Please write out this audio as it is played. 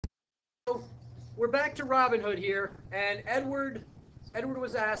we're back to Robin Hood here, and Edward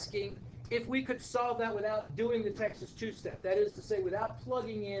was asking if we could solve that without doing the Texas two-step. That is to say, without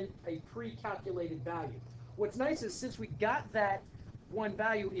plugging in a pre-calculated value. What's nice is since we got that one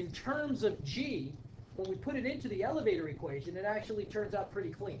value in terms of G, when we put it into the elevator equation, it actually turns out pretty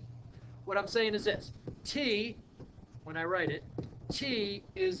clean. What I'm saying is this: T, when I write it, T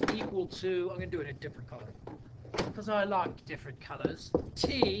is equal to, I'm going to do it in a different color, because I like different colors.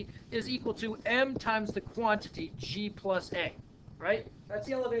 T is equal to m times the quantity G plus A, right? That's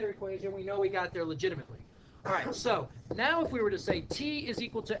the elevator equation. We know we got there legitimately. All right, so now if we were to say T is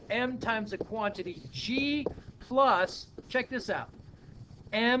equal to m times the quantity G plus, check this out,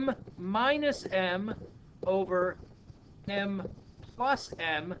 m minus m over m plus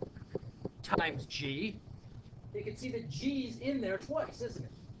m times G, you can see that G's in there twice, isn't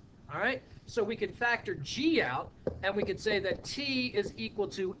it? All right, so we can factor G out, and we could say that T is equal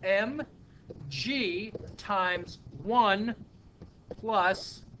to mg times 1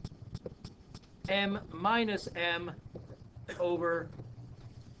 plus m minus m over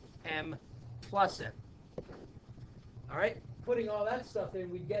m plus m. All right, putting all that stuff in,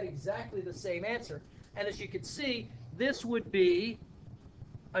 we'd get exactly the same answer. And as you can see, this would be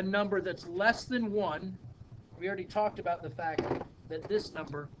a number that's less than 1. We already talked about the fact that this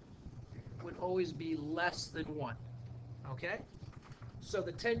number would always be less than 1. Okay? So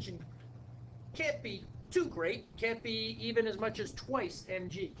the tension can't be too great, can't be even as much as twice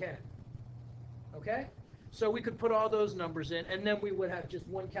mg, can it? Okay? So we could put all those numbers in, and then we would have just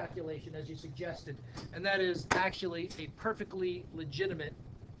one calculation, as you suggested, and that is actually a perfectly legitimate,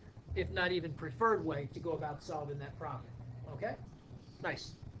 if not even preferred way to go about solving that problem. Okay?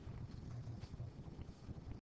 Nice.